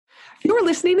You're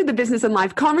listening to the Business and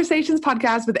Life Conversations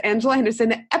podcast with Angela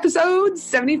Henderson, episode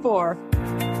 74.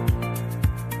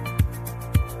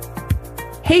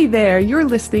 Hey there, you're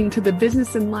listening to the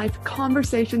Business and Life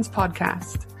Conversations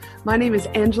podcast. My name is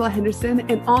Angela Henderson,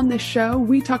 and on this show,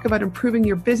 we talk about improving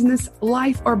your business,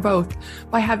 life, or both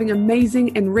by having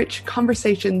amazing and rich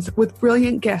conversations with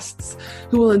brilliant guests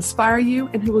who will inspire you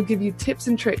and who will give you tips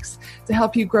and tricks to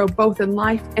help you grow both in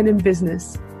life and in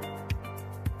business.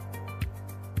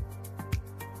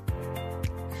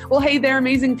 Well, hey there,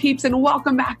 amazing peeps, and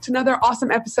welcome back to another awesome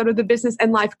episode of the Business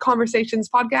and Life Conversations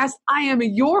podcast. I am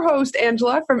your host,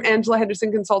 Angela, from Angela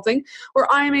Henderson Consulting, where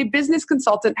I am a business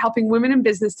consultant helping women in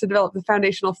business to develop the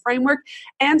foundational framework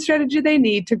and strategy they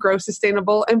need to grow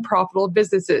sustainable and profitable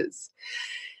businesses.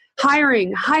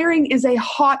 Hiring is a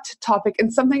hot topic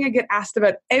and something I get asked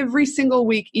about every single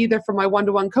week, either from my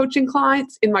one-to-one coaching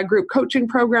clients, in my group coaching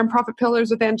program, Profit Pillars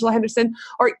with Angela Henderson,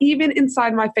 or even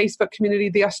inside my Facebook community,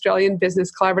 the Australian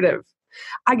Business Collaborative.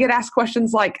 I get asked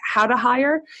questions like how to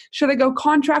hire, should I go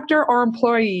contractor or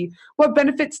employee? What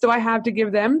benefits do I have to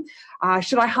give them?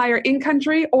 Should I hire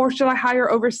in-country or should I hire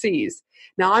overseas?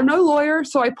 Now, I'm no lawyer,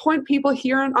 so I point people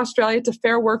here in Australia to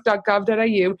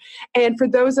fairwork.gov.au. And for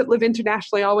those that live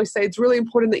internationally, I always say it's really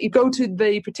important that you go to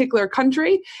the particular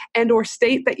country and or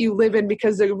state that you live in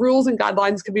because the rules and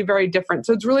guidelines can be very different.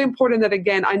 So it's really important that,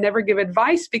 again, I never give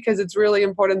advice because it's really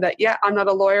important that, I'm not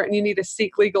a lawyer and you need to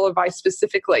seek legal advice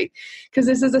specifically because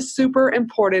this is a super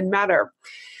important matter.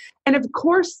 And of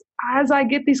course, as I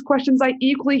get these questions, I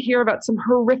equally hear about some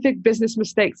horrific business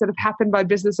mistakes that have happened by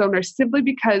business owners simply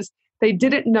because they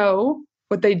didn't know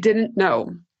what they didn't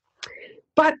know.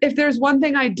 But if there's one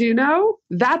thing I do know,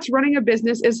 that's running a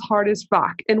business is hard as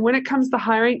fuck. And when it comes to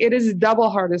hiring, it is double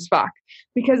hard as fuck.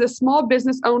 Because as small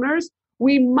business owners,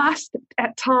 we must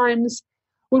at times,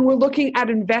 when we're looking at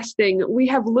investing, we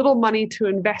have little money to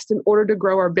invest in order to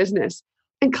grow our business.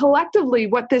 And collectively,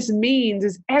 what this means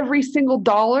is every single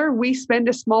dollar we spend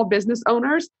as small business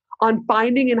owners on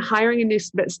finding and hiring a new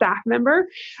staff member,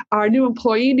 our new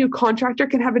employee, new contractor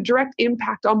can have a direct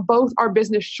impact on both our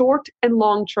business short and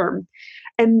long term.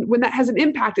 And when that has an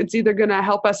impact, it's either going to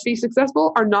help us be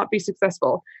successful or not be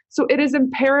successful. So it is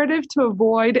imperative to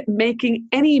avoid making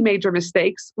any major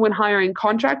mistakes when hiring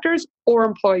contractors or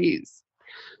employees.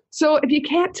 So if you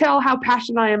can't tell how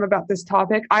passionate I am about this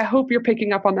topic, I hope you're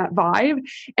picking up on that vibe.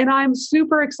 And I'm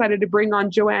super excited to bring on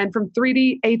Joanne from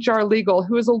 3D HR Legal,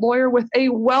 who is a lawyer with a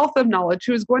wealth of knowledge,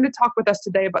 who is going to talk with us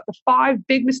today about the 5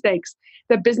 big mistakes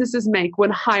that businesses make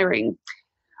when hiring.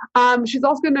 She's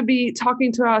also going to be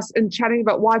talking to us and chatting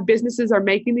about why businesses are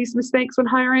making these mistakes when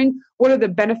hiring. What are the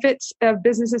benefits of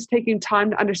businesses taking time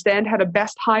to understand how to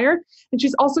best hire? And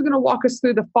she's also going to walk us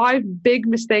through the 5 big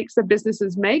mistakes that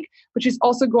businesses make, but she's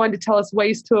also going to tell us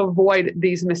ways to avoid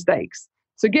these mistakes.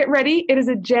 So get ready. It is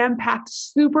a jam-packed,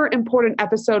 super important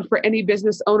episode for any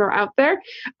business owner out there.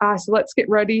 So let's get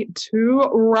ready to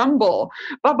rumble.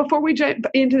 But before we jump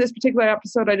into this particular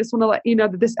episode, I just want to let you know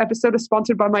that this episode is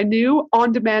sponsored by my new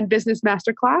on-demand business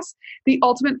masterclass, the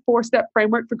ultimate 4-step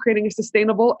framework for creating a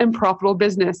sustainable and profitable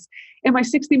business. In my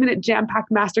 60-minute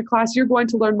jam-packed masterclass, you're going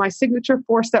to learn my signature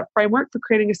 4-step framework for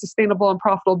creating a sustainable and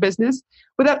profitable business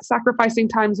without sacrificing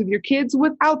times with your kids,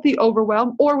 without the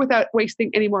overwhelm, or without wasting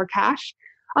any more cash.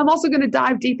 I'm also going to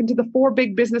dive deep into the 4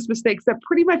 big business mistakes that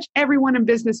pretty much everyone in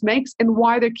business makes and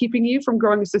why they're keeping you from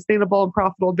growing a sustainable and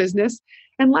profitable business.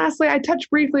 And lastly, I touch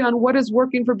briefly on what is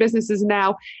working for businesses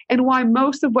now and why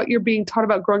most of what you're being taught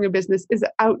about growing a business is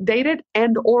outdated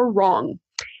and or wrong.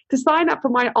 To sign up for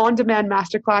my on-demand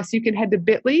masterclass, you can head to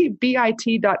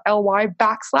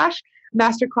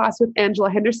bit.ly/masterclass with Angela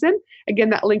Henderson.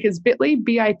 Again, that link is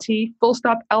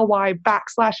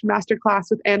bit.ly/masterclass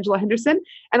with Angela Henderson.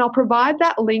 And I'll provide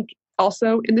that link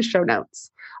also in the show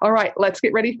notes. All right, let's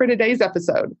get ready for today's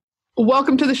episode.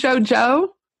 Welcome to the show,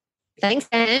 Jo. Thanks,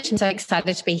 Ange. I'm so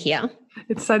excited to be here.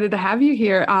 Excited to have you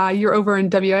here. You're over in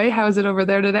WA. How is it over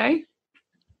there today?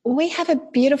 We have a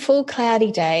beautiful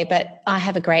cloudy day, but I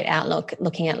have a great outlook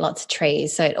looking at lots of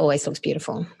trees, so it always looks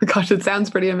beautiful. Gosh, it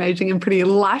sounds pretty amazing and pretty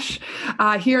lush.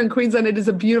 Here in Queensland, it is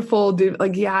a beautiful,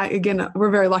 again, we're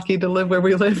very lucky to live where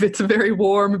we live. It's a very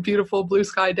warm, beautiful blue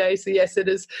sky day. So yes, it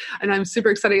is. And I'm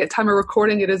super excited. At time of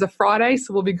recording, it is a Friday.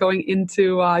 So we'll be going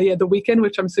into the weekend,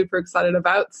 which I'm super excited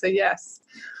about. So yes.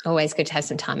 Always good to have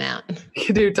some time out.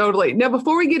 You do, totally. Now,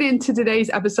 before we get into today's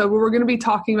episode, where we're going to be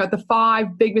talking about the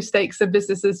 5 big mistakes that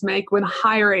businesses make when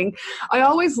hiring, I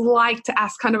always like to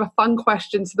ask kind of a fun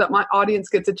question so that my audience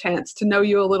gets a chance to know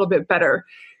you a little bit better.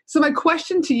 So my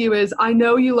question to you is, I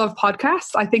know you love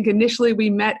podcasts. I think initially we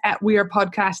met at We Are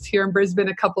Podcast here in Brisbane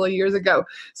a couple of years ago.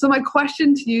 So my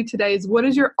question to you today is, what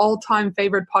is your all-time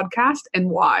favorite podcast and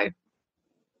why?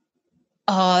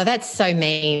 Oh, that's so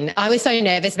mean. I was so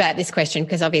nervous about this question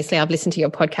because obviously I've listened to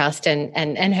your podcast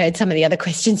and heard some of the other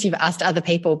questions you've asked other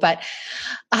people, but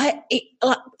I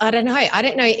don't know. I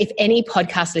don't know if any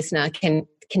podcast listener can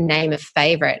name a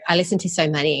favorite. I listen to so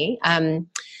many.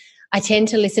 I tend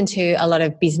to listen to a lot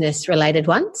of business related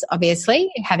ones, obviously,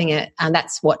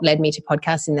 that's what led me to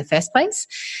podcasts in the first place.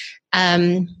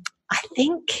 I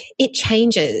think it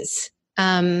changes.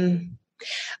 I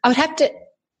would have to,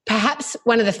 perhaps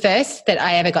one of the first that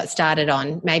I ever got started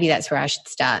on, maybe that's where I should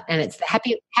start. And it's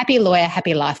the Happy Lawyer,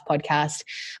 Happy Life podcast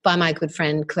by my good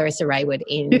friend Clarissa Raywood.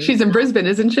 She's in Brisbane,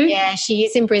 isn't she? Yeah, she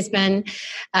is in Brisbane.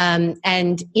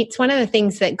 And it's one of the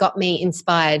things that got me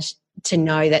inspired to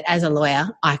know that as a lawyer,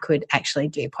 I could actually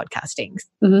do podcasting.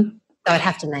 Mm-hmm. So I'd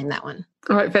have to name that one.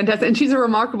 All right, fantastic. And she's a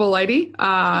remarkable lady.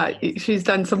 She's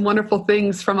done some wonderful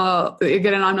things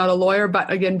again, and I'm not a lawyer,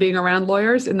 but again, being around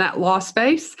lawyers in that law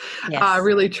space, yes.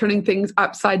 Really turning things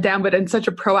upside down, but in such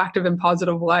a proactive and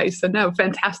positive way. So no,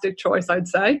 fantastic choice, I'd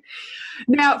say.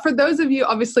 Now, for those of you,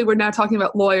 obviously we're now talking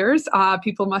about lawyers.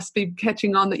 People must be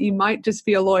catching on that you might just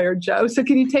be a lawyer, Jo. So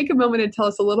can you take a moment and tell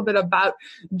us a little bit about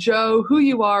Jo, who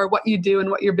you are, what you do,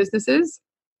 and what your business is?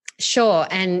 Sure.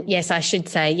 And yes, I should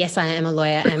say, yes, I am a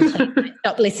lawyer, and please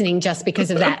stop listening just because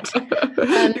of that.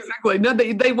 Exactly. No,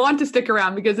 they want to stick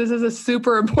around because this is a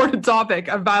super important topic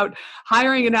about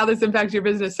hiring and how this impacts your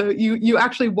business. So you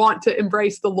actually want to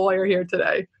embrace the lawyer here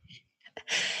today.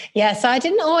 Yeah, so I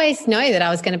didn't always know that I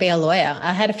was going to be a lawyer.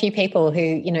 I had a few people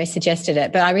who, suggested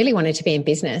it, but I really wanted to be in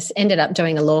business. Ended up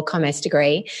doing a law commerce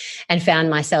degree and found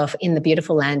myself in the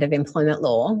beautiful land of employment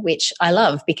law, which I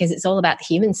love because it's all about the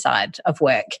human side of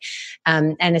work.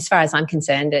 And as far as I'm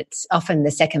concerned, it's often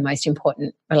the second most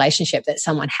important relationship that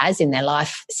someone has in their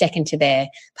life, second to their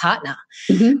partner.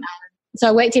 Mm-hmm. So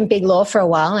I worked in big law for a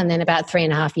while, and then about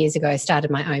 3.5 years ago,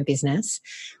 started my own business.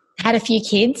 Had a few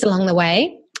kids along the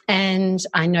way. And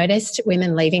I noticed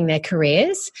women leaving their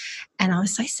careers, and I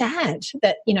was so sad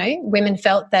that, women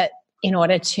felt that in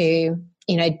order to,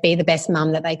 be the best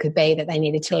mum that they could be, that they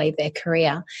needed to leave their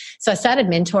career. So I started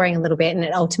mentoring a little bit, and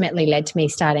it ultimately led to me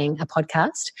starting a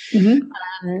podcast.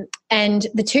 Mm-hmm. And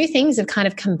the two things have kind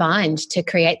of combined to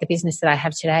create the business that I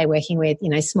have today, working with,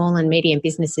 small and medium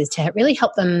businesses to really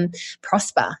help them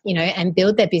prosper, and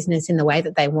build their business in the way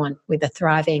that they want with a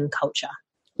thriving culture.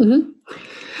 Mm-hmm.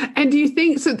 And do you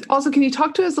think, so also can you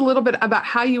talk to us a little bit about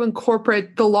how you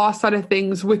incorporate the law side of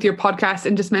things with your podcast,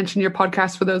 and just mention your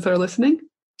podcast for those that are listening?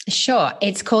 Sure.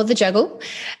 It's called The Juggle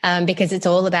because it's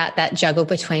all about that juggle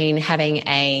between having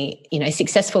a,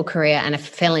 successful career and a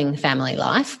fulfilling family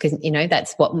life, because,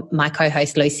 that's what my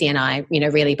co-host Lucy and I,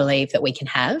 really believe that we can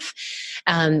have.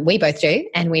 We both do,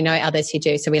 and we know others who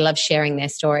do. So we love sharing their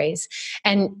stories.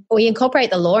 And we incorporate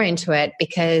the law into it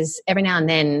because every now and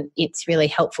then it's really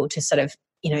helpful to sort of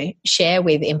share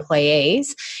with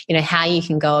employees, how you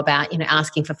can go about,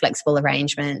 asking for flexible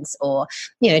arrangements or,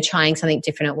 trying something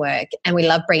different at work. And we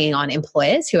love bringing on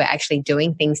employers who are actually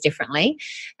doing things differently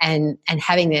and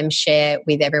having them share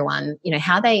with everyone,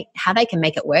 how they can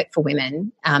make it work for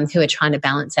women who are trying to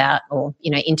balance out or,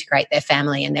 integrate their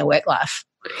family and their work life.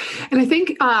 And I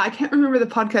think, I can't remember the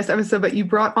podcast episode, but you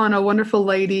brought on a wonderful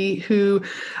lady who,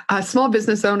 a small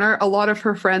business owner, a lot of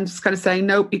her friends kind of saying,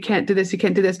 nope, you can't do this, you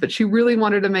can't do this. But she really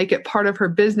wanted to make it part of her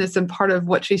business and part of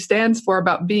what she stands for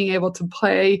about being able to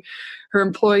pay her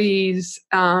employees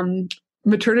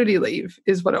maternity leave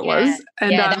is what it was.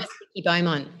 And that was Vicky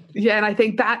Beaumont. Yeah, and I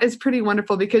think that is pretty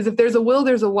wonderful because if there's a will,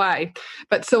 there's a way.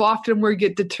 But so often we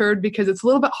get deterred because it's a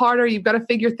little bit harder. You've got to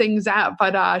figure things out.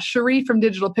 But Cherie from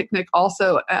Digital Picnic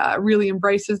also really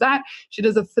embraces that. She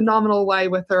does a phenomenal way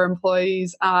with her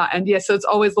employees. And yeah, so it's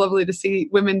always lovely to see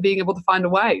women being able to find a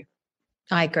way.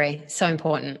 I agree. So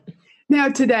important. Now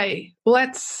today,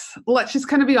 let's just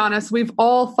kind of be honest. We've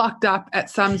all fucked up at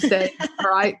some stage, all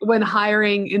right, when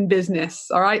hiring in business,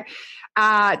 all right?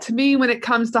 To me, when it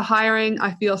comes to hiring,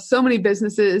 I feel so many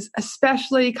businesses,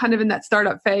 especially kind of in that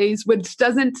startup phase, which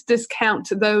doesn't discount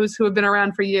those who have been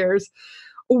around for years,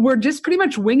 we're just pretty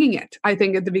much winging it, I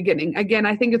think, at the beginning. Again,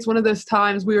 I think it's one of those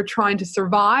times we were trying to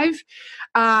survive.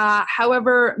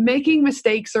 However, making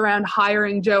mistakes around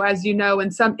hiring, Jo, as you know, in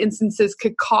some instances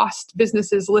could cost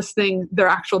businesses listening their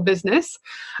actual business.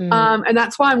 And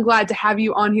that's why I'm glad to have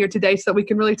you on here today so that we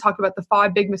can really talk about the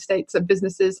 5 big mistakes that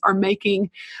businesses are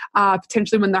making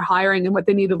potentially when they're hiring and what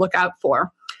they need to look out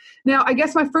for. Now, I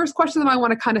guess my first question that I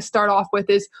want to kind of start off with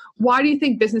is, why do you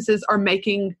think businesses are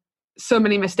making so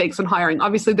many mistakes when hiring?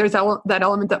 Obviously, there's that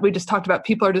element that we just talked about.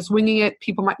 People are just winging it.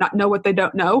 People might not know what they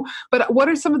don't know. But what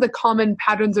are some of the common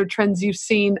patterns or trends you've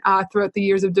seen throughout the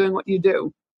years of doing what you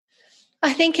do?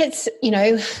 I think it's,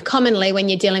 commonly when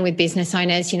you're dealing with business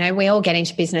owners, we all get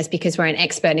into business because we're an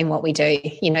expert in what we do.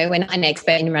 We're not an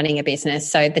expert in running a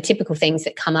business. So the typical things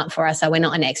that come up for us are we're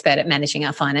not an expert at managing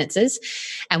our finances,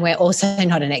 and we're also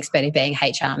not an expert in being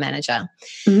HR manager.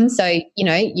 Mm-hmm. So,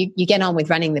 you get on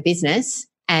with running the business,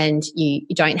 and you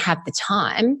don't have the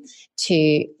time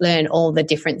to learn all the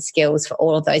different skills for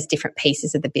all of those different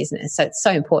pieces of the business. So it's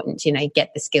so important to, get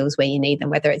the skills where you need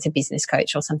them, whether it's a business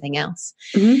coach or something else.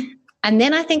 Mm-hmm. And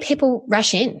then I think people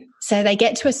rush in. So they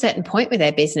get to a certain point with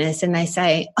their business and they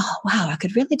say, oh, wow, I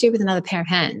could really do with another pair of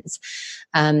hands.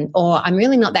 Or I'm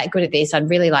really not that good at this. I'd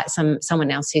really like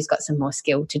someone else who's got some more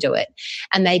skill to do it.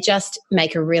 And they just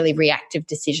make a really reactive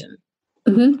decision.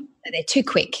 Mm-hmm. They're too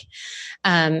quick.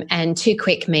 And too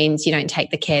quick means you don't take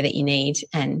the care that you need,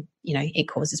 and, it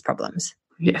causes problems.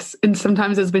 Yes. And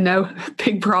sometimes, as we know,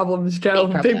 big problems, Jo,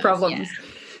 big problems. Yeah.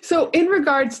 So in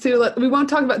regards to, we won't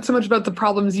talk about so much about the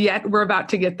problems yet. We're about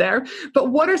to get there. But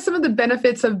what are some of the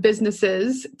benefits of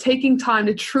businesses taking time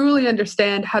to truly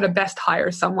understand how to best hire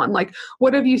someone? Like,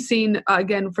 what have you seen,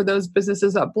 again, for those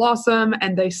businesses that blossom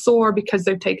and they soar because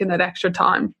they've taken that extra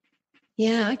time?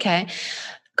 Yeah, okay.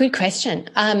 Good question.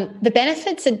 The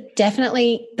benefits are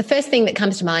definitely, the first thing that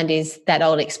comes to mind is that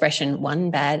old expression, one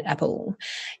bad apple,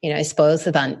 spoils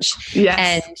the bunch. Yes.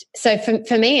 And so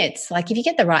for me, it's like if you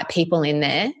get the right people in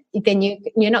there, then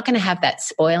you're not going to have that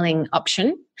spoiling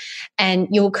option, and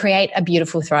you'll create a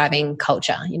beautiful, thriving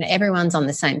culture. Everyone's on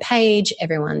the same page.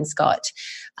 Everyone's got,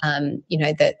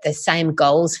 the same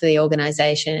goals for the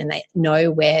organization, and they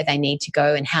know where they need to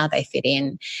go and how they fit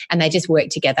in, and they just work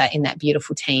together in that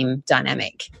beautiful team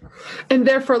dynamic. And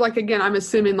therefore, again, I'm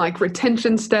assuming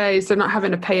retention stays. They're not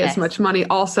having to pay as much money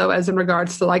also as in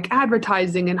regards to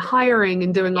advertising and hiring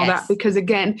and doing all that, because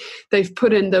again, they've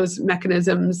put in those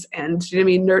mechanisms and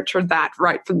nurtured that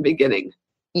right from the beginning.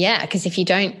 Yeah, because if you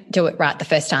don't do it right the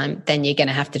first time, then you're going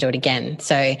to have to do it again.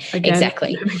 So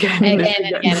exactly. Again.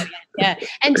 Yeah.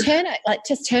 And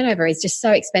turnover is just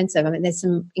so expensive. I mean, there's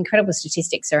some incredible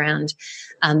statistics around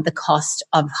the cost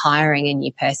of hiring a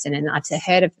new person. And I've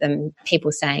heard of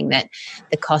people saying that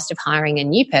the cost of hiring a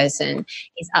new person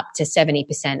is up to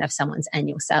 70% of someone's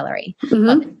annual salary.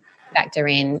 Mm-hmm. Factor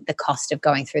in the cost of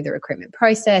going through the recruitment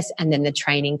process and then the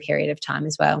training period of time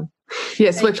as well.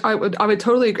 Yes, which I would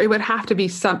totally agree. It would have to be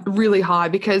some really high,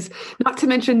 because not to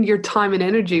mention your time and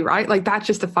energy, right? That's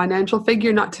just a financial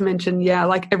figure, not to mention,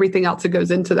 everything else that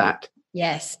goes into that.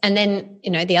 Yes. And then,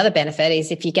 the other benefit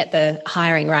is if you get the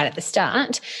hiring right at the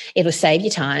start, it'll save you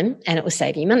time and it will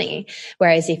save you money.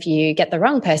 Whereas if you get the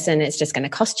wrong person, it's just going to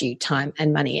cost you time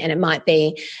and money. And it might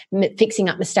be fixing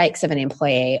up mistakes of an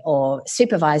employee or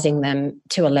supervising them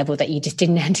to a level that you just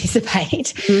didn't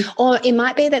anticipate. Mm-hmm. Or it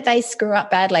might be that they screw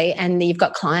up badly and you've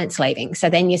got clients leaving. So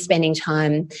then you're spending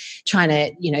time trying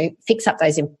to, fix up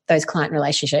those client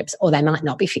relationships, or they might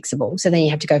not be fixable. So then you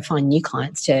have to go find new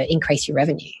clients to increase your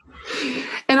revenue.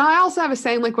 And I also have a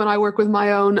saying, when I work with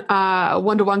my own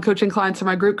one-to-one coaching clients or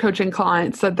my group coaching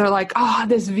clients, that they're like, oh,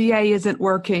 this VA isn't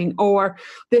working, or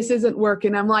this isn't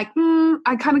working. I'm like,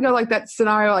 I kind of go like that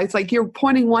scenario. It's like you're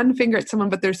pointing one finger at someone,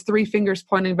 but there's three fingers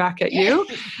pointing back at you.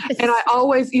 And I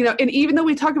always, and even though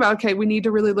we talk about, okay, we need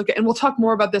to really look at, and we'll talk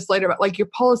more about this later, about your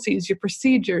policies, your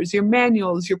procedures, your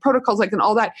manuals, your protocols, and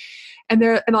all that. And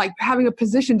having a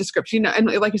position description, and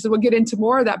like you said, we'll get into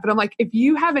more of that. But I'm like, if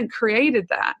you haven't created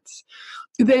that,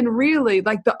 then really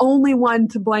the only one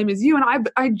to blame is you. And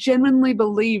I genuinely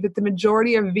believe that the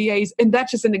majority of VAs, and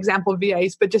that's just an example of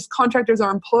VAs, but just contractors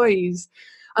or employees,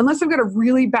 unless they've got a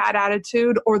really bad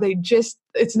attitude or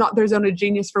it's not their zone of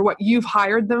genius for what you've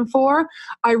hired them for,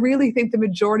 I really think the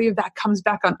majority of that comes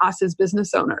back on us as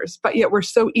business owners. But yet we're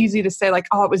so easy to say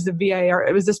oh, it was the VA or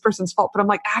it was this person's fault. But I'm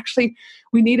like, actually,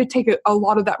 we need to take a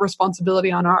lot of that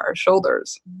responsibility on our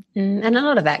shoulders. And a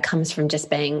lot of that comes from just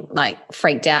being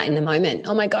freaked out in the moment.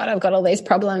 Oh my God, I've got all these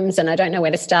problems and I don't know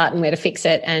where to start and where to fix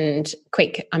it. And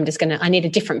quick, I need a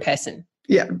different person.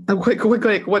 Yeah. Quick,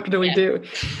 what do we do?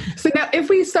 So now if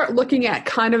we start looking at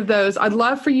kind of those, I'd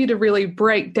love for you to really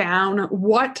break down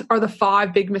what are the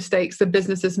 5 big mistakes that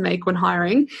businesses make when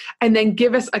hiring, and then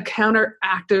give us a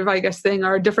counteractive, thing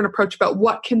or a different approach about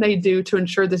what can they do to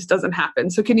ensure this doesn't happen.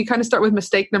 So can you kind of start with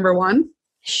mistake number 1?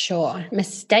 Sure.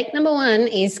 Mistake number 1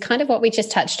 is kind of what we just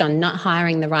touched on, not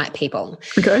hiring the right people.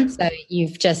 Okay. So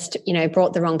you've just,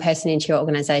 brought the wrong person into your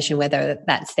organization, whether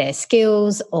that's their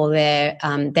skills or they're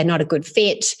not a good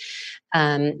fit.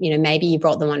 Maybe you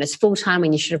brought them on as full-time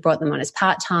when you should have brought them on as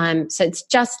part-time. So it's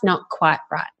just not quite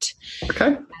right.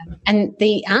 Okay. And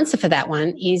the answer for that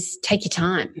one is take your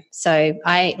time. So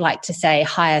I like to say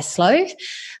hire slow.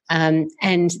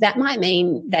 And that might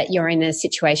mean that you're in a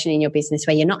situation in your business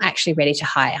where you're not actually ready to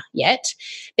hire yet,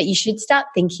 but you should start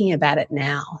thinking about it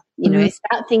now.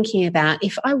 Start thinking about,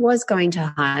 if I was going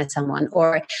to hire someone,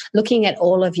 or looking at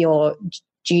all of your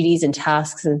duties and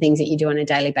tasks and things that you do on a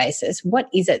daily basis, what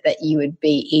is it that you would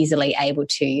be easily able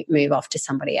to move off to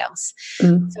somebody else? So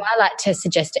I like to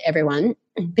suggest to everyone,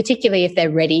 particularly if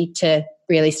they're ready to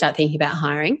really start thinking about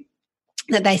hiring,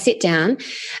 that they sit down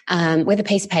with a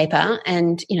piece of paper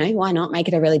and, why not make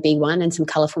it a really big one and some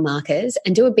colourful markers,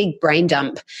 and do a big brain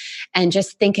dump and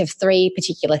just think of 3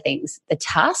 particular things: the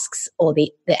tasks or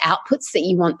the outputs that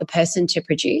you want the person to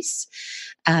produce,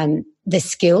 the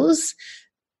skills,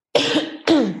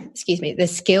 the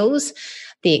skills,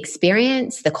 the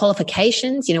experience, the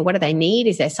qualifications, what do they need?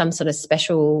 Is there some sort of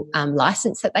special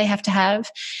license that they have to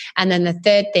have? And then the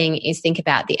third thing is think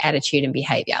about the attitude and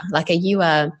behavior. Like, are you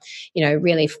a,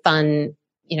 really fun,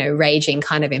 raging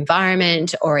kind of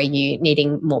environment, or are you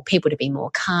needing more people to be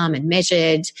more calm and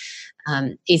measured?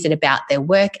 Is it about their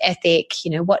work ethic?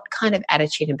 What kind of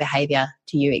attitude and behavior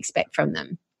do you expect from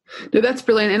them? No, that's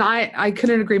brilliant. And I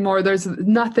couldn't agree more. There's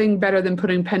nothing better than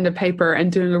putting pen to paper and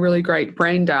doing a really great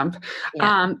brain dump.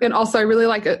 Yeah. And also I really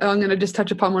like, I'm going to just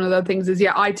touch upon one of the things is,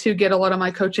 I too get a lot of my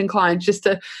coaching clients just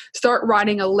to start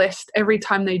writing a list every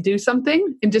time they do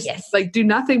something, and just do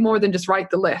nothing more than just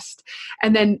write the list.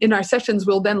 And then in our sessions,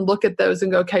 we'll then look at those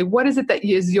and go, okay, what is it that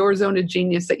is your zone of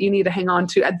genius that you need to hang on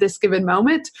to at this given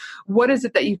moment? What is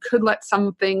it that you could let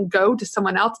something go to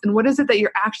someone else? And what is it that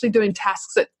you're actually doing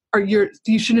tasks that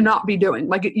you should not be doing?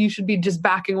 Like, you should be just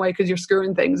backing away because you're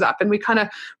screwing things up. And we kind of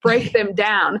break them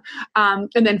down. And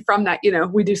then from that,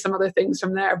 we do some other things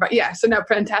from there. But so now,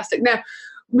 fantastic. Now,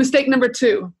 mistake number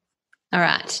 2. All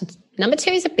right. Number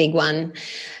 2 is a big one.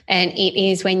 And it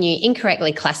is when you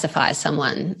incorrectly classify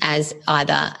someone as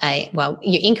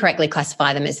you incorrectly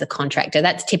classify them as the contractor.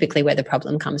 That's typically where the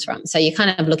problem comes from. So you're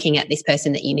kind of looking at this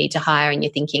person that you need to hire and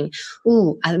you're thinking,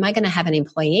 am I going to have an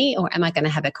employee or am I going to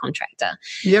have a contractor?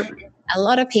 Yep. A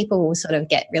lot of people will sort of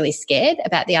get really scared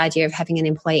about the idea of having an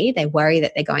employee. They worry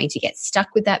that they're going to get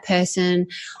stuck with that person,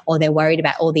 or they're worried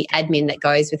about all the admin that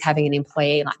goes with having an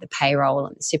employee, like the payroll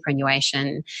and the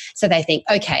superannuation. So they think,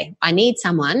 okay, I need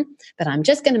someone, but I'm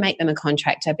just going to make them a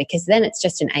contractor because then it's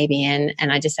just an ABN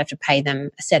and I just have to pay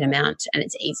them a set amount and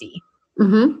it's easy.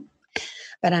 Mm-hmm.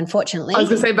 But unfortunately, I was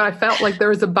going to say, but I felt like there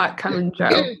was a but coming, Jo.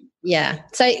 Yeah.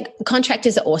 So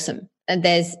contractors are awesome. And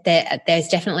there's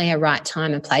definitely a right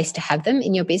time and place to have them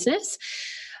in your business.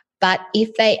 But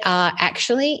if they are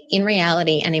actually in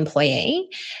reality an employee,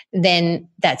 then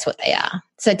that's what they are.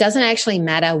 So it doesn't actually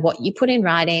matter what you put in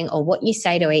writing or what you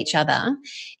say to each other.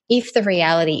 If the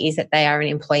reality is that they are an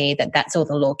employee, that's all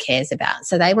the law cares about.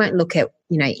 So they won't look at,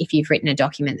 if you've written a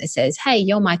document that says, hey,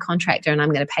 you're my contractor and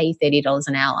I'm going to pay you $30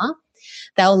 an hour.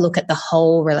 They'll look at the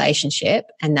whole relationship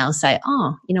and they'll say,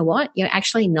 oh, you know what? You're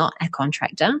actually not a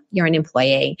contractor. You're an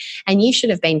employee. And you should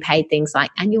have been paid things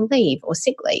like annual leave or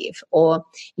sick leave, or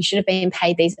you should have been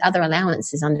paid these other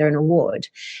allowances under an award.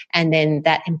 And then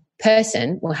that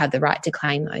person will have the right to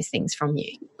claim those things from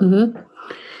you. Mm-hmm.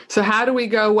 So how do we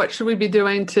go? What should we be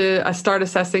doing to start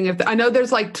assessing? I know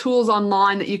there's like tools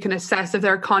online that you can assess if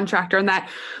they're a contractor and that,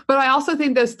 but I also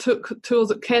think those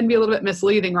tools can be a little bit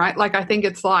misleading, right? Like, I think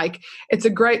it's a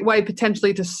great way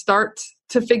potentially to start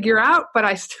to figure out, but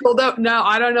I still don't know.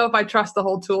 I don't know if I trust the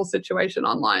whole tool situation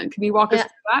online. Can you walk us through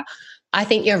that? I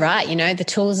think you're right. The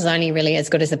tools is only really as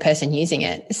good as the person using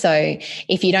it. So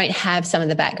if you don't have some of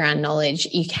the background knowledge,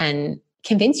 you can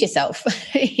convince yourself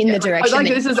in the direction.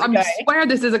 I swear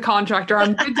this is a contractor.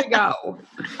 I'm good to go.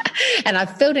 And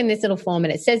I've filled in this little form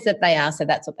and it says that they are, so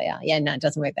that's what they are. Yeah, no, it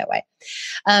doesn't work that way.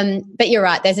 But you're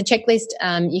right. There's a checklist.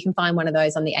 You can find one of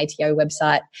those on the ATO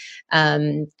website.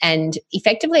 And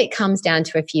effectively it comes down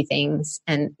to a few things.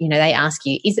 And, they ask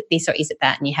you, is it this or is it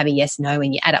that? And you have a yes, no,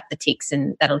 and you add up the ticks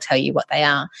and that'll tell you what they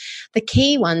are. The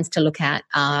key ones to look at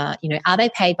are, are they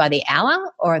paid by the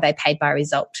hour or are they paid by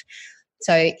result?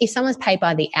 So if someone's paid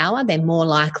by the hour, they're more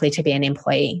likely to be an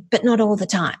employee, but not all the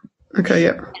time. Okay,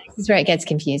 yeah. This is where it gets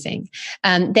confusing.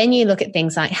 Then you look at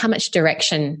things like, how much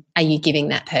direction are you giving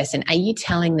that person? Are you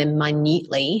telling them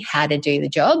minutely how to do the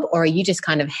job, or are you just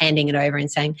kind of handing it over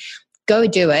and saying, go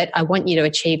do it. I want you to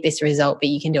achieve this result, but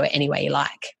you can do it any way you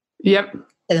like. Yep.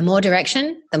 So the more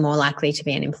direction, the more likely to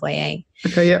be an employee.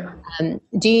 Okay, yeah.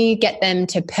 Do you get them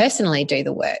to personally do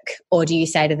the work, or do you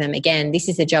say to them, again, this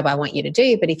is the job I want you to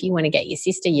do, but if you want to get your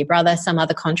sister, your brother, some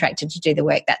other contractor to do the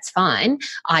work, that's fine.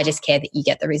 I just care that you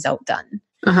get the result done.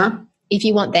 Uh-huh. If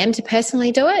you want them to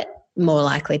personally do it, more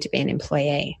likely to be an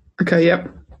employee. Okay,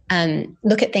 yep.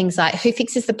 Look at things like who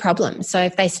fixes the problem. So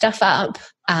if they stuff up,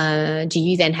 do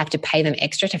you then have to pay them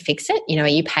extra to fix it? Are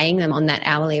you paying them on that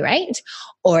hourly rate?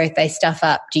 Or if they stuff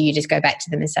up, do you just go back to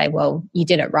them and say, well, you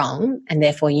did it wrong and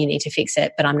therefore you need to fix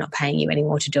it, but I'm not paying you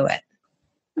anymore to do it?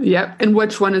 Yep. And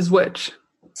which one is which?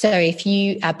 So if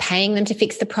you are paying them to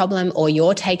fix the problem or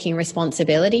you're taking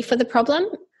responsibility for the problem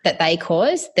that they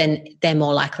cause, then they're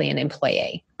more likely an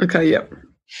employee. Okay, yep.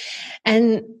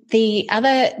 And the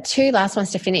other two last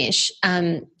ones to finish,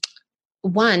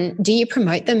 one, do you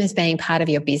promote them as being part of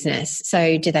your business?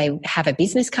 So do they have a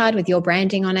business card with your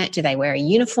branding on it? Do they wear a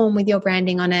uniform with your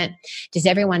branding on it? Does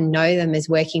everyone know them as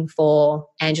working for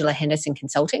Angela Henderson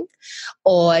Consulting?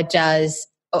 Or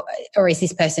is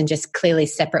this person just clearly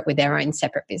separate with their own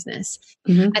separate business?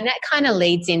 Mm-hmm. And that kind of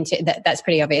leads into that's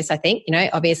pretty obvious, I think.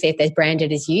 Obviously if they're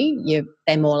branded as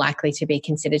they're more likely to be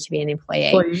considered to be an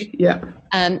employee. Yeah.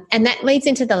 And that leads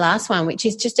into the last one, which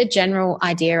is just a general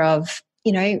idea of,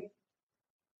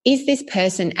 is this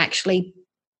person actually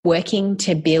working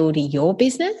to build your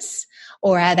business,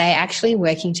 or are they actually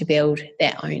working to build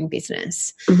their own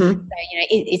business? Mm-hmm. So,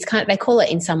 it's kind of, they call it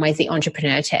in some ways the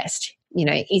entrepreneur test.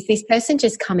 Is this person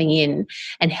just coming in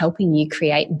and helping you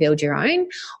create and build your own,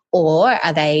 or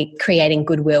are they creating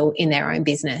goodwill in their own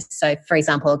business? So, for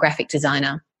example, a graphic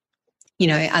designer,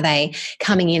 are they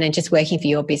coming in and just working for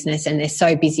your business and they're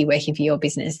so busy working for your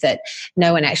business that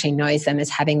no one actually knows them as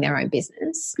having their own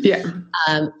business? Yeah.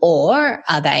 Or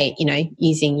are they,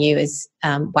 using you as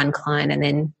one client and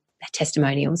then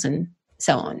testimonials and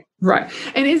so on? Right.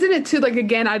 And isn't it too,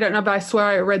 again, I don't know, but I swear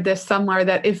I read this somewhere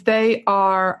that if they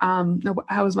are,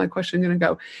 how is my question going to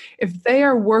go? If they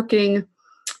are working,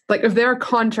 if they're a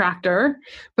contractor,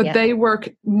 but they work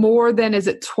more than, is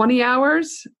it 20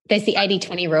 hours? There's the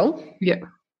 80-20 rule. Yeah.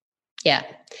 Yeah.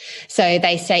 So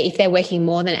they say if they're working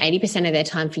more than 80% of their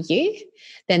time for you,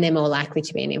 then they're more likely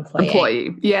to be an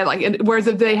employee. Yeah. Whereas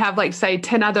if they have say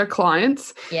 10 other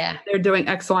clients, they're doing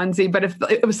X, Y, and Z. But if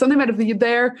it was something that if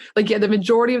they're the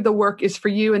majority of the work is for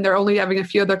you and they're only having a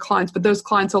few other clients, but those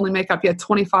clients only make up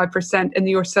 25% and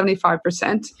you're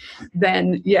 75%,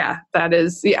 then that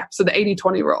is, so the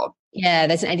 80-20 rule. Yeah,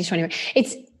 there's an 80-20 rule.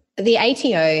 It's the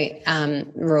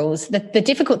ATO rules. The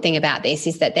difficult thing about this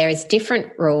is that there is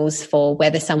different rules for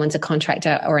whether someone's a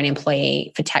contractor or an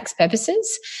employee for tax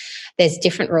purposes. There's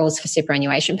different rules for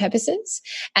superannuation purposes,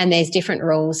 and there's different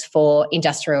rules for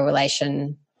industrial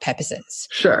relation purposes.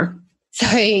 Sure.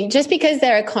 So just because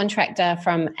they're a contractor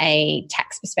from a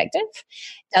tax perspective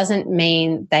doesn't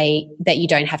mean that you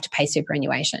don't have to pay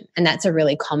superannuation. And that's a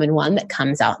really common one that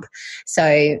comes up.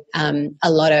 So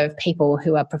a lot of people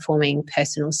who are performing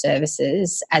personal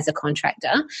services as a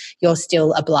contractor, you're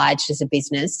still obliged as a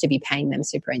business to be paying them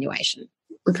superannuation.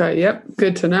 Okay, yep.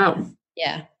 Good to know.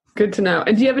 Yeah. Good to know.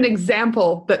 And do you have an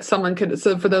example that someone could,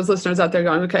 so for those listeners out there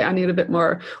going, okay, I need a bit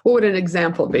more, what would an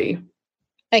example be?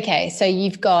 Okay, so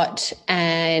you've got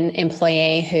an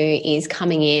employee who is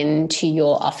coming in to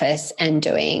your office and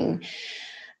doing...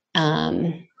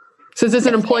 so is this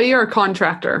an employee or a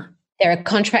contractor? They're a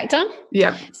contractor.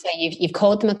 Yeah. So you've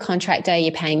called them a contractor,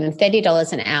 you're paying them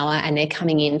 $30 an hour and they're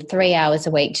coming in 3 hours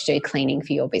a week to do cleaning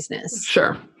for your business.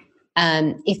 Sure.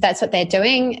 If that's what they're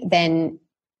doing, then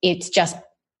it's just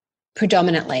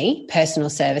predominantly personal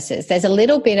services. There's a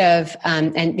little bit of,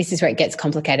 and this is where it gets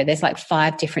complicated, there's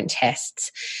 5 different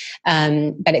tests.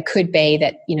 But it could be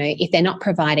that, if they're not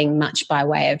providing much by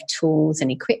way of tools and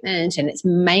equipment, and it's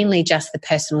mainly just the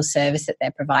personal service that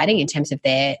they're providing in terms of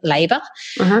their labour,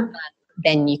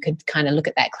 then you could kind of look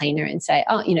at that cleaner and say,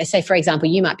 say, for example,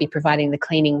 you might be providing the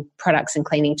cleaning products and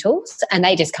cleaning tools and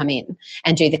they just come in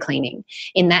and do the cleaning.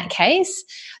 In that case,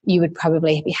 you would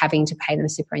probably be having to pay them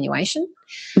superannuation.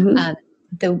 Mm-hmm.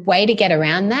 The way to get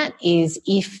around that is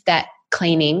if that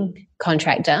cleaning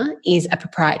contractor is a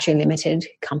proprietary limited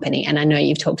company. And I know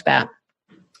you've talked about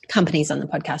companies on the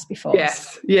podcast before.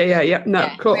 Yes. Yeah. No,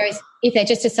 cool. Whereas if they're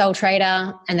just a sole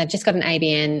trader and they've just got an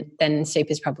ABN, then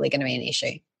super is probably going to be an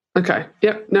issue. Okay.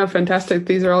 Yep. No, fantastic.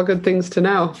 These are all good things to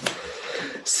know.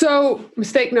 So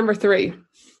mistake number 3.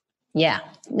 Yeah.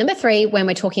 Number 3, when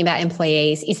we're talking about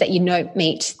employees, is that you're not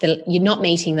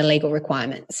meeting the legal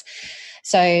requirements.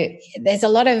 So there's a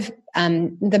lot of,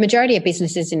 the majority of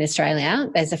businesses in Australia,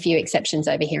 there's a few exceptions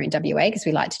over here in WA because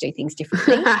we like to do things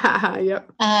differently.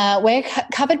 Yep. We're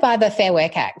covered by the Fair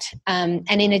Work Act. And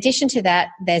in addition to that,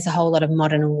 there's a whole lot of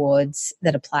modern awards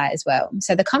that apply as well.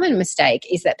 So the common mistake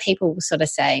is that people will sort of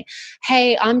say,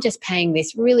 hey, I'm just paying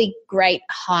this really great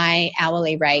high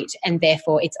hourly rate and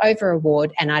therefore it's over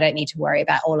award and I don't need to worry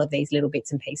about all of these little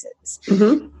bits and pieces.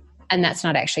 Mm-hmm. And that's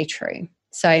not actually true.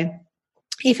 So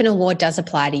if an award does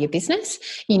apply to your business,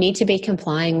 you need to be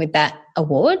complying with that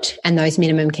award and those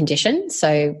minimum conditions.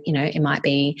 So, it might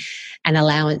be an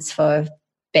allowance for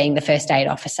being the first aid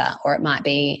officer, or it might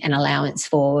be an allowance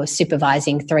for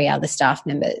supervising 3 other staff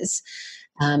members,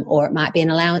 or it might be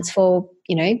an allowance for,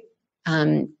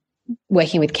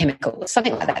 working with chemicals,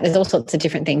 something like that. There's all sorts of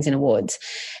different things in awards.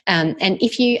 And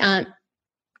if you aren't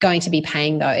going to be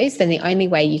paying those, then the only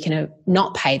way you can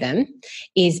not pay them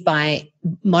is by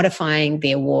modifying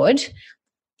the award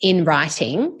in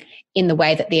writing in the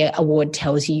way that the award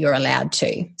tells you you're allowed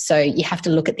to. So you have to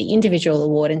look at the individual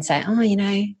award and say,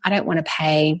 I don't want to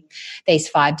pay these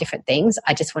 5 different things.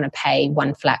 I just want to pay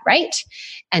one flat rate.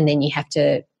 And then you have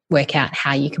to work out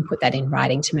how you can put that in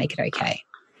writing to make it okay.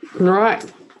 Right.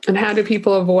 And how do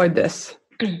people avoid this?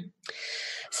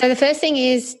 So the first thing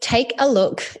is take a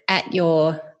look at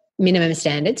your minimum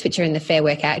standards, which are in the Fair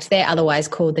Work Act. They're otherwise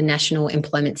called the National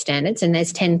Employment Standards, and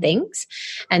there's 10 things.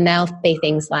 And they'll be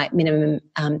things like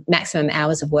maximum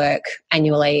hours of work,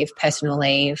 annual leave, personal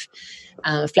leave,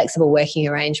 flexible working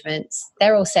arrangements.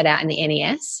 They're all set out in the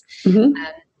NES. Mm-hmm.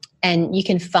 And you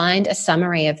can find a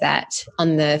summary of that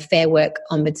on the Fair Work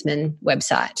Ombudsman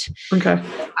website. Okay.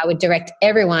 I would direct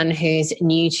everyone who's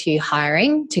new to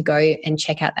hiring to go and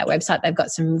check out that website. They've got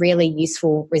some really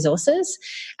useful resources,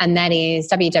 and that is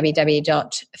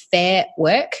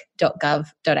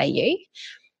www.fairwork.gov.au.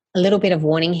 A little bit of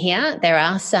warning here. There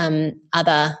are some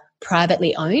other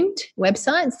privately owned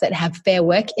websites that have Fair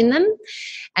Work in them,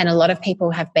 and a lot of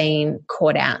people have been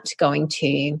caught out going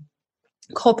to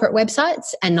corporate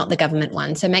websites and not the government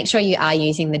one. So make sure you are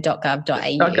using the .gov.au.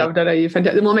 .gov.au,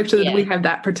 fantastic. And we'll make sure that we have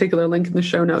that particular link in the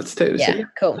show notes too. Yeah, so.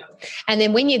 Cool. And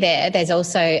then when you're there, there's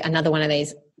also another one of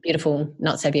these beautiful,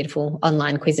 not so beautiful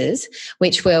online quizzes,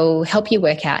 which will help you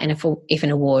work out if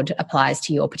an award applies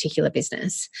to your particular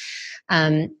business.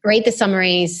 Read the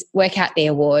summaries, work out the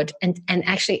award, and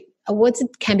actually awards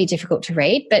can be difficult to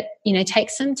read, but, take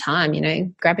some time,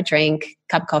 grab a drink,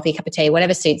 cup of coffee, cup of tea,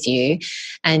 whatever suits you,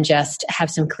 and just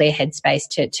have some clear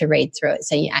headspace to read through it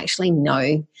so you actually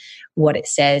know what it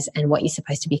says and what you're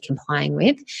supposed to be complying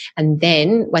with. And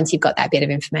then once you've got that bit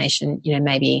of information,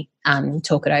 maybe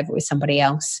talk it over with somebody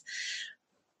else.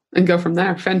 And go from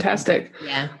there. Fantastic.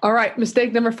 Yeah. All right.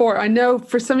 Mistake number 4. I know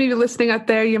for some of you listening out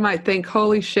there, you might think,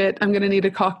 holy shit, I'm going to need a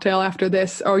cocktail after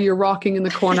this, or you're rocking in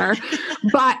the corner.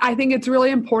 But I think it's really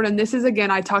important. This is,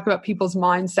 again, I talk about people's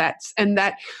mindsets, and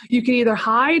that you can either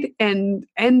hide and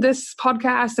end this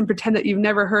podcast and pretend that you've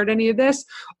never heard any of this,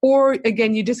 or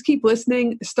again, you just keep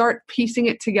listening, start piecing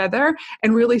it together,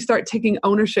 and really start taking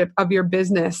ownership of your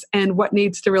business and what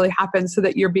needs to really happen so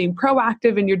that you're being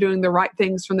proactive and you're doing the right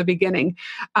things from the beginning.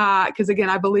 Because again,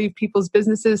 I believe people's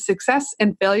businesses' success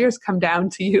and failures come down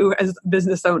to you as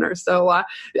business owners. So I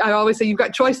always say you've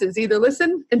got choices: either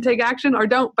listen and take action or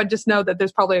don't, but just know that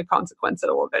there's probably a consequence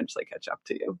that will eventually catch up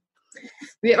to you.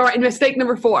 Yeah, all right, mistake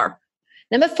number 4.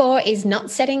 Number 4 is not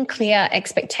setting clear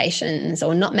expectations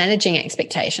or not managing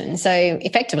expectations. So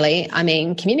effectively,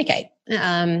 communicate.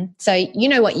 So you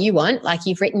know what you want, like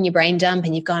you've written your brain dump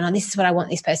and you've gone, this is what I want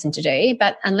this person to do.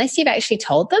 But unless you've actually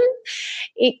told them,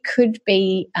 it could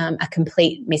be a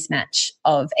complete mismatch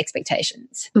of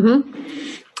expectations. Mm-hmm.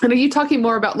 And are you talking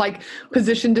more about like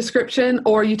position description,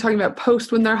 or are you talking about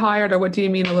post when they're hired, or what do you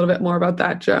mean a little bit more about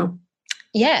that, Jo?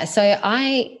 Yeah. So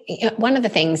one of the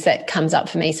things that comes up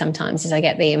for me sometimes is I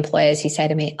get the employers who say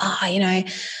to me,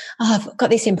 I've got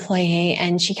this employee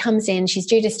and she comes in, she's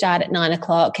due to start at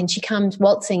 9:00 and she comes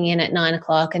waltzing in at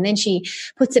 9:00 and then she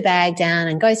puts a bag down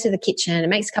and goes to the kitchen and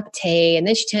makes a cup of tea and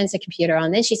then she turns the computer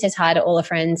on, then she says hi to all her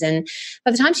friends. And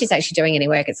by the time she's actually doing any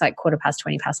work, it's like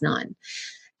 9:15.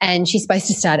 And she's supposed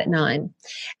to start at 9.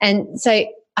 And so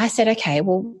I said, okay,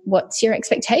 well, what's your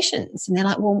expectations? And they're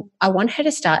like, well, I want her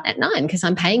to start at 9 because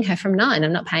I'm paying her from 9.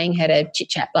 I'm not paying her to chit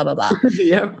chat, blah, blah, blah.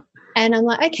 Yep. And I'm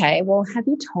like, okay, well, have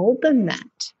you told them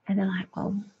that? And they're like,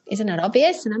 well, isn't it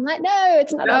obvious? And I'm like, no,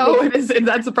 it's not obvious. No, it isn't.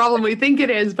 That's the problem. We think it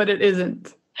is, but it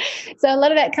isn't. So a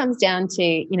lot of that comes down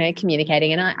to,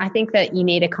 communicating. And I think that you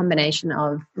need a combination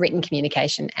of written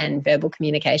communication and verbal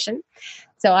communication.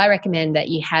 So I recommend that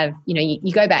you have,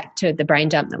 you go back to the brain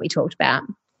dump that we talked about,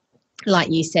 like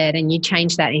you said, and you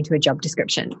change that into a job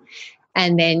description.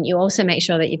 And then you also make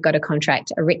sure that you've got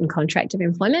a written contract of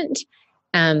employment.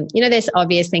 There's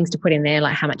obvious things to put in there,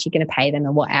 like how much you're going to pay them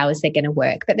and what hours they're going to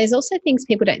work. But there's also things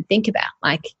people don't think about,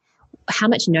 like how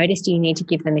much notice do you need to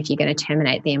give them if you're going to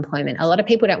terminate the employment? A lot of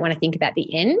people don't want to think about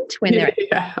the end when they're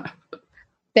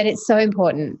but it's so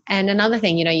important. And another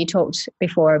thing, you talked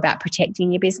before about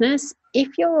protecting your business.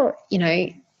 If you're,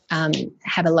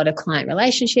 have a lot of client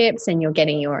relationships and you're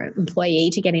getting your employee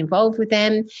to get involved with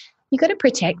them, you've got to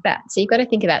protect that. So you've got to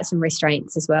think about some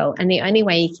restraints as well. And the only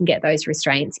way you can get those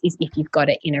restraints is if you've got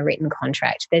it in a written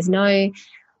contract. There's no,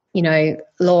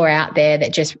 law out there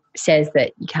that just says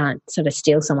that you can't sort of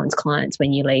steal someone's clients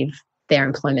when you leave their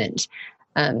employment.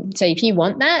 So if you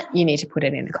want that, you need to put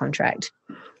it in a contract.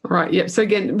 Right. Yeah. So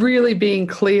again, really being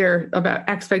clear about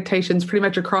expectations pretty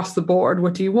much across the board.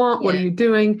 What do you want? What are you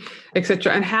doing, et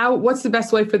cetera? And what's the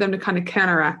best way for them to kind of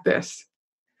counteract this?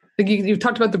 Like you've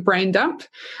talked about the brain dump.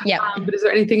 Yeah. But is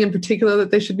there anything in particular that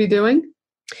they should be doing?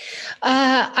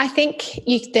 I think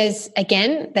there's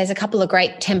a couple of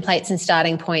great templates and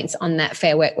starting points on that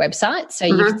Fair Work website. So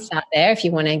you can start there if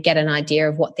you want to get an idea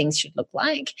of what things should look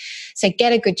like. So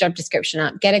get a good job description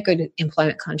up, get a good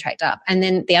employment contract up. And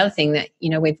then the other thing that,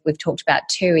 we've talked about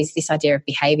too is this idea of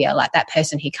behavior, like that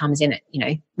person who comes in at,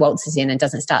 waltzes in and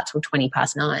doesn't start till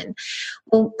 9:20.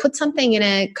 Well, put something in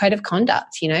a code of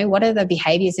conduct, what are the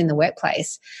behaviors in the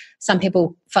workplace? Some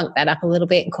people funk that up a little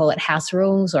bit and call it house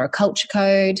rules or a culture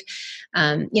code.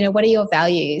 What are your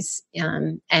values?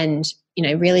 And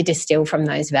really distill from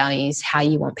those values how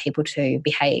you want people to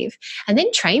behave and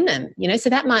then train them, so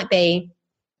that might be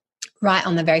right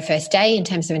on the very first day in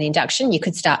terms of an induction. You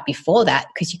could start before that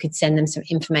because you could send them some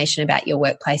information about your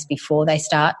workplace before they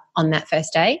start on that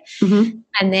first day, and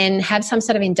then have some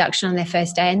sort of induction on their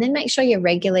first day, and then make sure you're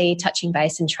regularly touching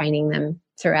base and training them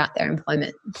throughout their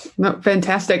employment. No,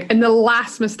 fantastic. And the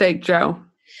last mistake, Jo?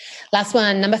 Last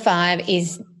one, number 5,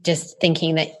 is just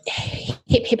thinking that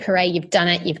hip, hip, hooray, you've done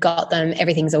it, you've got them,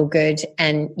 everything's all good,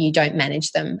 and you don't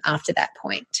manage them after that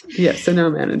point. Yeah, so no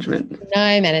management.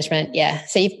 No management, yeah.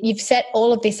 So you've set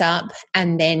all of this up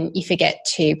and then you forget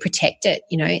to protect it.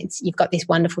 You've got this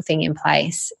wonderful thing in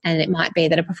place, and it might be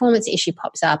that a performance issue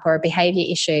pops up or a behaviour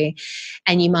issue,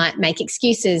 and you might make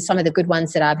excuses. Some of the good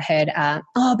ones that I've heard are,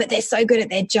 but they're so good at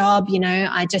their job,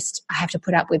 I have to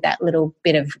put up with that little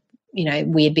bit of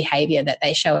weird behavior that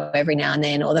they show every now and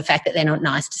then, or the fact that they're not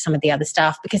nice to some of the other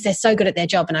staff because they're so good at their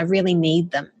job and I really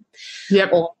need them.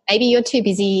 Yep. Or maybe you're too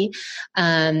busy,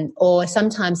 or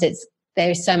sometimes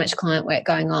there's so much client work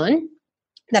going on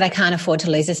that I can't afford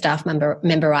to lose a staff member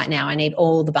right now. I need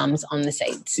all the bums on the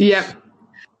seats. Yep.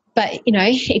 But,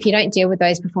 if you don't deal with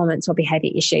those performance or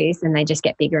behavior issues, then they just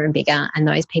get bigger and bigger, and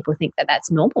those people think that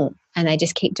that's normal and they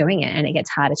just keep doing it, and it gets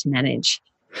harder to manage.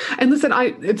 And listen, I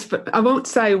won't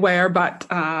say where, but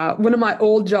one of my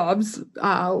old jobs,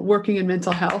 working in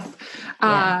mental health,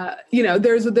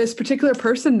 there's this particular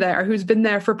person there who's been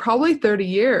there for probably 30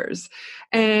 years.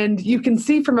 And you can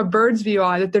see from a bird's view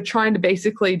eye that they're trying to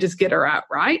basically just get her out,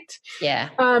 right? Yeah.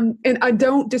 And I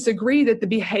don't disagree that the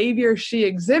behavior she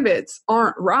exhibits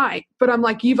aren't right, but I'm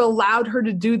like, you've allowed her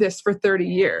to do this for 30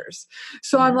 years.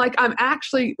 So I'm like, I'm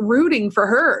actually rooting for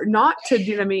her not to,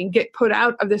 get put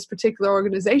out of this particular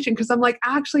organization, because I'm like,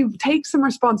 actually take some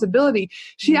responsibility.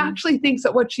 She actually thinks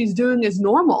that what she's doing is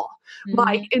normal.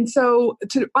 And so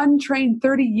to untrain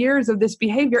 30 years of this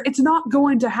behavior, it's not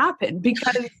going to happen,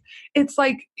 because it's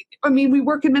like, we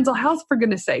work in mental health, for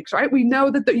goodness sakes, right? We know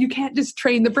that you can't just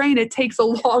train the brain. It takes a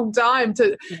long time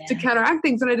to counteract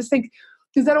things. And I just think,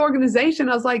 because that organization,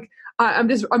 I was like,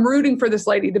 I'm rooting for this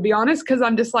lady, to be honest, because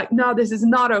I'm just like, no, this is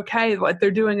not okay what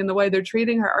they're doing and the way they're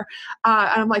treating her.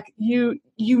 And I'm like, you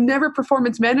never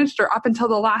performance managed her up until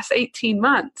the last 18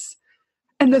 months.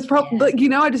 And that's probably,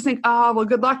 I just think, well,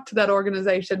 good luck to that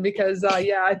organization, because,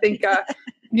 I think,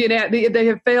 they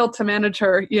have failed to manage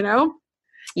her,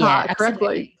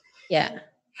 correctly. Yeah.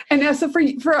 And now, so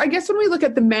for, I guess when we look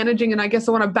at the managing, and I guess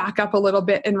I want to back up a little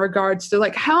bit in regards to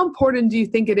like, how important do you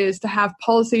think it is to have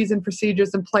policies and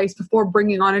procedures in place before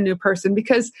bringing on a new person?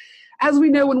 Because as we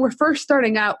know, when we're first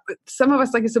starting out, some of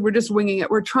us, like I said, we're just winging it.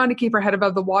 We're trying to keep our head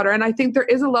above the water. And I think there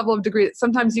is a level of degree that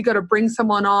sometimes you got to bring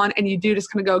someone on and you do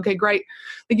just kind of go, okay, great.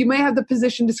 Like you may have the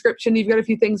position description, you've got a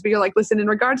few things, but you're like, listen, in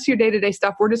regards to your day-to-day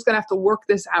stuff, we're just going to have to work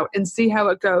this out and see how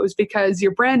it goes, because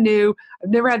you're brand new. I've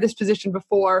never had this position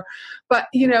before. But,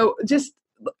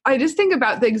 I just think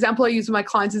about the example I use with my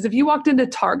clients is if you walked into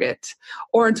Target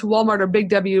or into Walmart or Big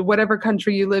W, whatever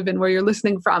country you live in where you're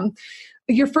listening from,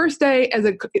 your first day as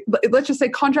let's just say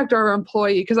contractor or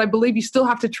employee, because I believe you still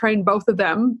have to train both of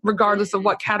them regardless of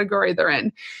what category they're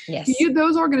in. Yes.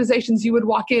 Those organizations, you would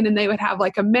walk in and they would have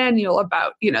like a manual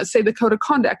about, say the code of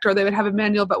conduct, or they would have a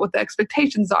manual about what the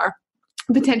expectations are.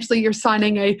 Potentially you're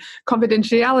signing a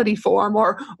confidentiality form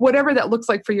or whatever that looks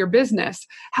like for your business.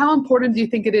 How important do you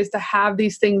think it is to have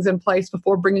these things in place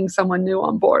before bringing someone new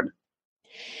on board?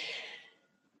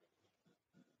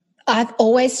 I've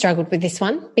always struggled with this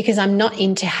one because I'm not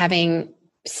into having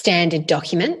standard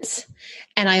documents.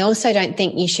 And I also don't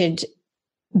think you should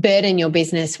burden your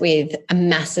business with a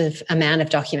massive amount of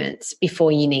documents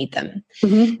before you need them.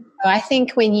 Mm-hmm. So I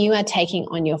think when you are taking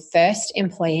on your first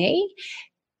employee,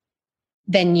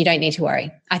 then you don't need to worry.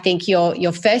 I think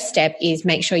your first step is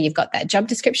make sure you've got that job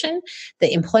description,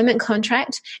 the employment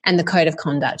contract, and the code of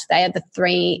conduct. They are the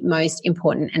three most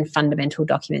important and fundamental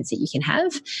documents that you can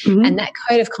have. Mm-hmm. And that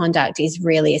code of conduct is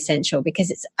really essential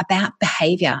because it's about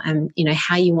behavior and,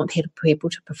 how you want people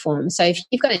to perform. So if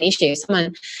you've got an issue,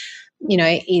 someone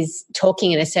is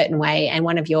talking in a certain way and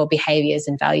one of your behaviors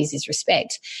and values is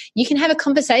respect, you can have a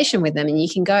conversation with them and you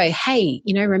can go, hey,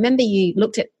 remember you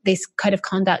looked at this code of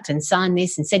conduct and signed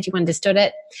this and said you understood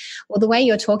it. Well, the way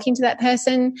you're talking to that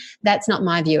person, that's not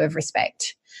my view of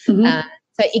respect. Mm-hmm.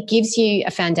 So it gives you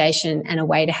a foundation and a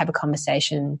way to have a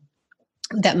conversation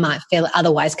that might feel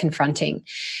otherwise confronting.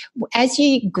 As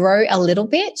you grow a little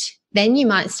bit, then you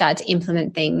might start to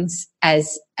implement things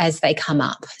as they come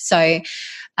up. So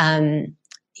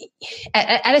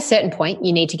at a certain point,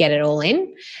 you need to get it all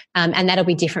in, and that'll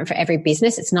be different for every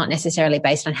business. It's not necessarily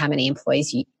based on how many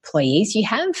employees you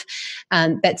have.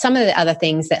 But some of the other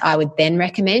things that I would then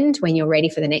recommend when you're ready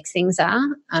for the next things are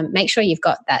make sure you've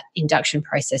got that induction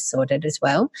process sorted as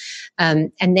well,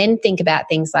 and then think about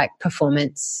things like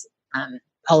performance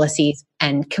policies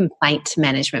and complaint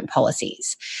management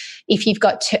policies. If you've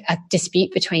got a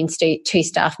dispute between two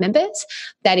staff members,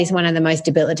 that is one of the most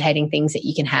debilitating things that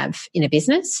you can have in a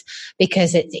business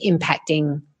because it's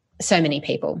impacting so many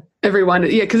people. Everyone,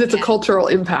 because it's a cultural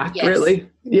impact, yes. Really.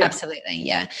 Yeah. Absolutely,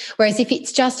 yeah. Whereas if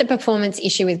it's just a performance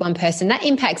issue with one person, that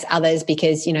impacts others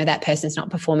because, that person's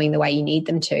not performing the way you need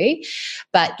them to.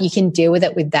 But you can deal with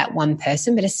it with that one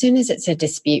person. But as soon as it's a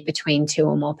dispute between two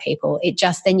or more people,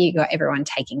 then you got everyone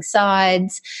taking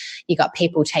sides. You got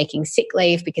people taking sick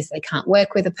leave because they can't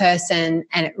work with a person,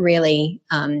 and it really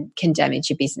can damage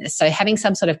your business. So having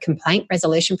some sort of complaint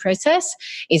resolution process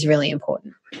is really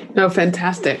important. No,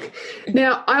 fantastic.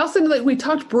 Now, I also know that we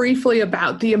talked briefly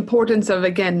about the importance of,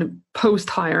 again,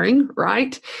 post-hiring,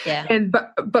 right? Yeah.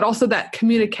 But also that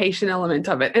communication element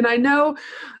of it. And I know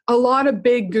a lot of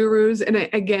big gurus, and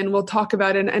again, we'll talk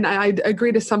about it, and I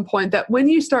agree to some point that when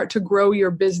you start to grow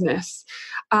your business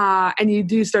and you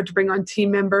do start to bring on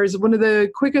team members, one of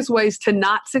the quickest ways to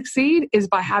not succeed is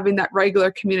by having that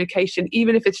regular communication,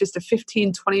 even if it's just a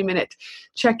 15, 20-minute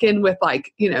check-in with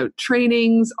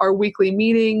trainings or weekly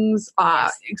meetings,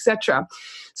 etc.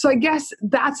 So I guess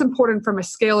that's important from a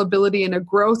scalability and a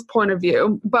growth point of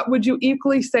view. But would you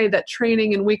equally say that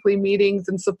training and weekly meetings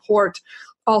and support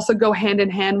also go hand in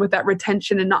hand with that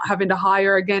retention and not having to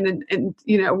hire again? And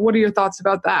what are your thoughts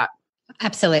about that?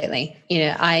 Absolutely.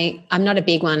 I'm not a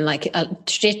big one. Like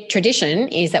tradition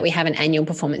is that we have an annual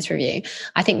performance review.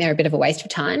 I think they're a bit of a waste of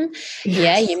time. Yes.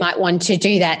 Yeah, you might want to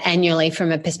do that annually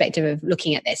from a perspective of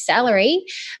looking at their salary,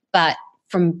 but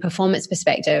from performance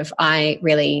perspective, I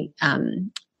really,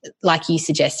 like you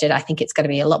suggested, I think it's got to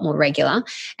be a lot more regular.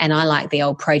 And I like the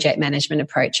old project management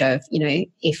approach of,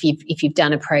 if you've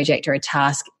done a project or a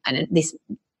task, and this,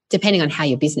 depending on how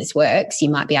your business works, you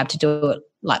might be able to do it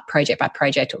like project by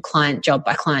project or client job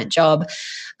by client job,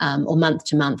 or month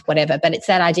to month, whatever. But it's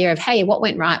that idea of, hey, what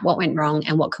went right, what went wrong,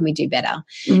 and what can we do better?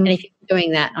 Mm-hmm. And if you're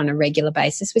doing that on a regular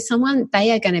basis with someone,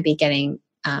 they are going to be getting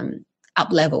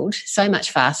up-leveled so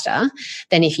much faster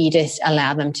than if you just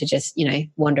allow them to just,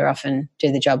 wander off and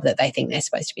do the job that they think they're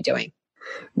supposed to be doing.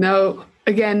 No,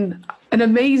 again, an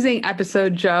amazing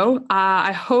episode, Jo.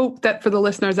 I hope that for the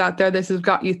listeners out there, this has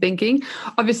got you thinking.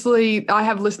 Obviously, I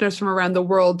have listeners from around the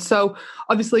world. So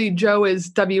obviously, Jo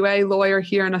is WA lawyer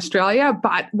here in Australia,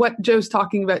 but what Jo's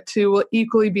talking about too will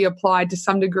equally be applied to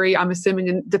some degree, I'm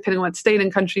assuming, depending on what state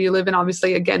and country you live in.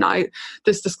 Obviously, again,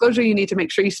 just disclosure, you need to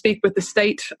make sure you speak with the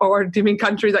state or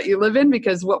country that you live in,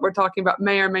 because what we're talking about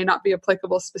may or may not be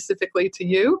applicable specifically to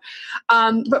you.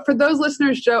 But for those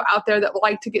listeners, Jo, out there that would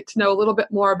like to get to know a little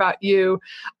bit more about you,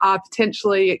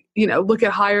 potentially, look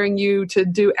at hiring you to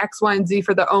do X, Y, and Z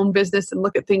for their own business and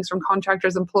look at things from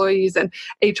contractors, employees, and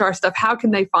HR stuff, how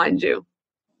can they find you?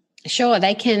 Sure.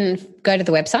 They can go to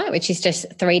the website, which is just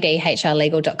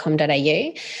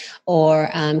 3dhrlegal.com.au, or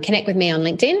connect with me on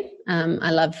LinkedIn.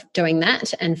 I love doing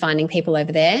that and finding people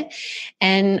over there.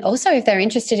 And also, if they're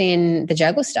interested in the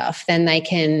Juggle stuff, then they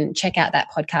can check out that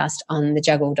podcast on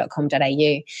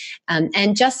thejuggle.com.au.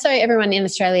 And just so everyone in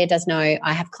Australia does know,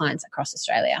 I have clients across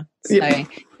Australia. So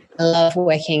I love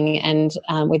working and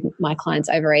with my clients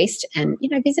over East and,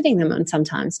 visiting them on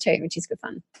sometimes too, which is good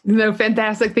fun. No,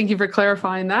 fantastic. Thank you for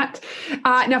clarifying that.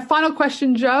 Now, final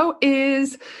question, Jo,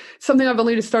 is something I've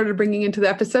only just started bringing into the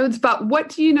episodes, but what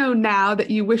do you know now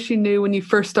that you wish you knew when you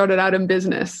first started out in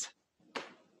business?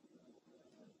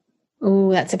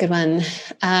 Oh, that's a good one.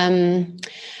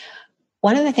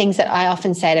 One of the things that I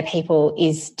often say to people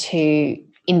is to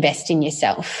invest in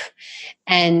yourself.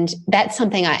 And that's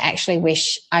something I actually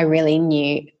wish I really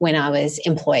knew when I was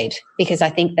employed, because I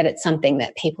think that it's something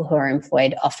that people who are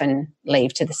employed often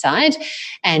leave to the side.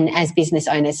 And as business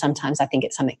owners, sometimes I think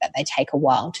it's something that they take a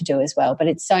while to do as well. But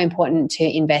it's so important to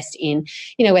invest in,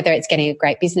 whether it's getting a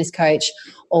great business coach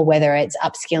or whether it's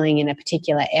upskilling in a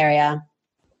particular area.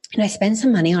 Spend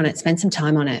some money on it, spend some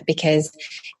time on it, because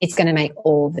it's going to make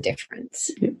all the difference.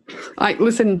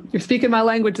 Listen, you're speaking my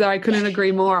language there. I couldn't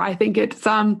agree more. I think it's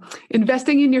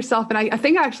investing in yourself. And I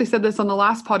think I actually said this on the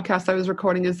last podcast I was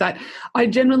recording, is that I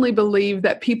genuinely believe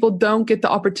that people don't get the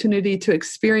opportunity to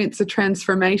experience a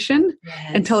transformation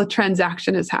until a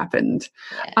transaction has happened.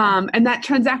 Yeah. And that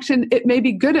transaction, it may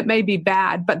be good, it may be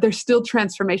bad, but there's still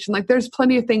transformation. Like there's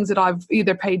plenty of things that I've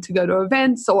either paid to go to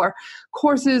events or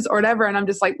courses or whatever. And I'm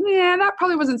just like, that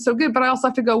probably wasn't so good. But I also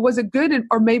have to go, was it good?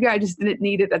 Or maybe I just didn't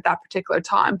need it at that particular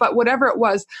time. But whatever it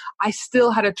was, I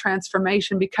still had a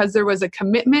transformation because there was a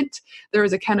commitment, there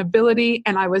was accountability,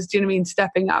 and I was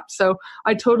stepping up. So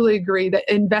I totally agree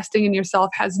that investing in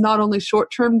yourself has not only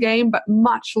short-term gain, but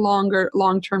much longer,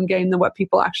 long-term gain than what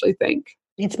people actually think.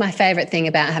 It's my favorite thing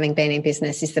about having been in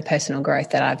business is the personal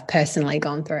growth that I've personally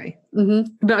gone through.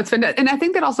 Mm-hmm. No, it's fantastic. And I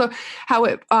think that also how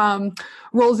it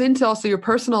rolls into also your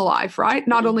personal life, right?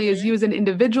 Not only as you as an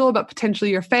individual, but potentially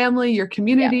your family, your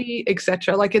community,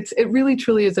 etc. Like it really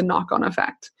truly is a knock-on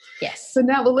effect. Yes. So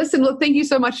now, thank you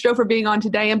so much, Jo, for being on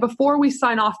today. And before we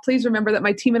sign off, please remember that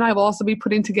my team and I will also be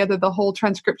putting together the whole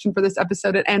transcription for this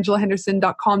episode at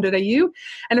angelahenderson.com.au.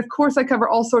 And of course, I cover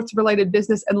all sorts of related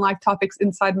business and life topics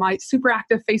inside my super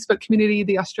active Facebook community,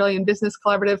 the Australian Business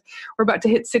Collaborative. We're about to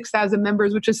hit 6,000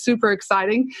 members, which is super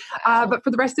exciting. But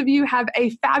for the rest of you, have a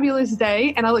fabulous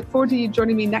day. And I look forward to you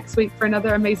joining me next week for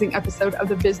another amazing episode of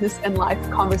the Business and Life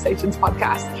Conversations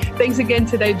podcast. Thanks again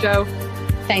today, Jo.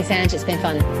 Thanks, Ange. It's been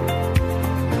fun.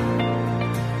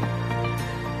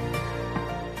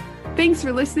 Thanks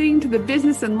for listening to the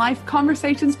Business and Life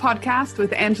Conversations podcast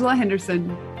with Angela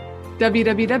Henderson.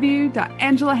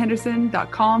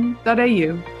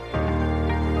 www.angelahenderson.com.au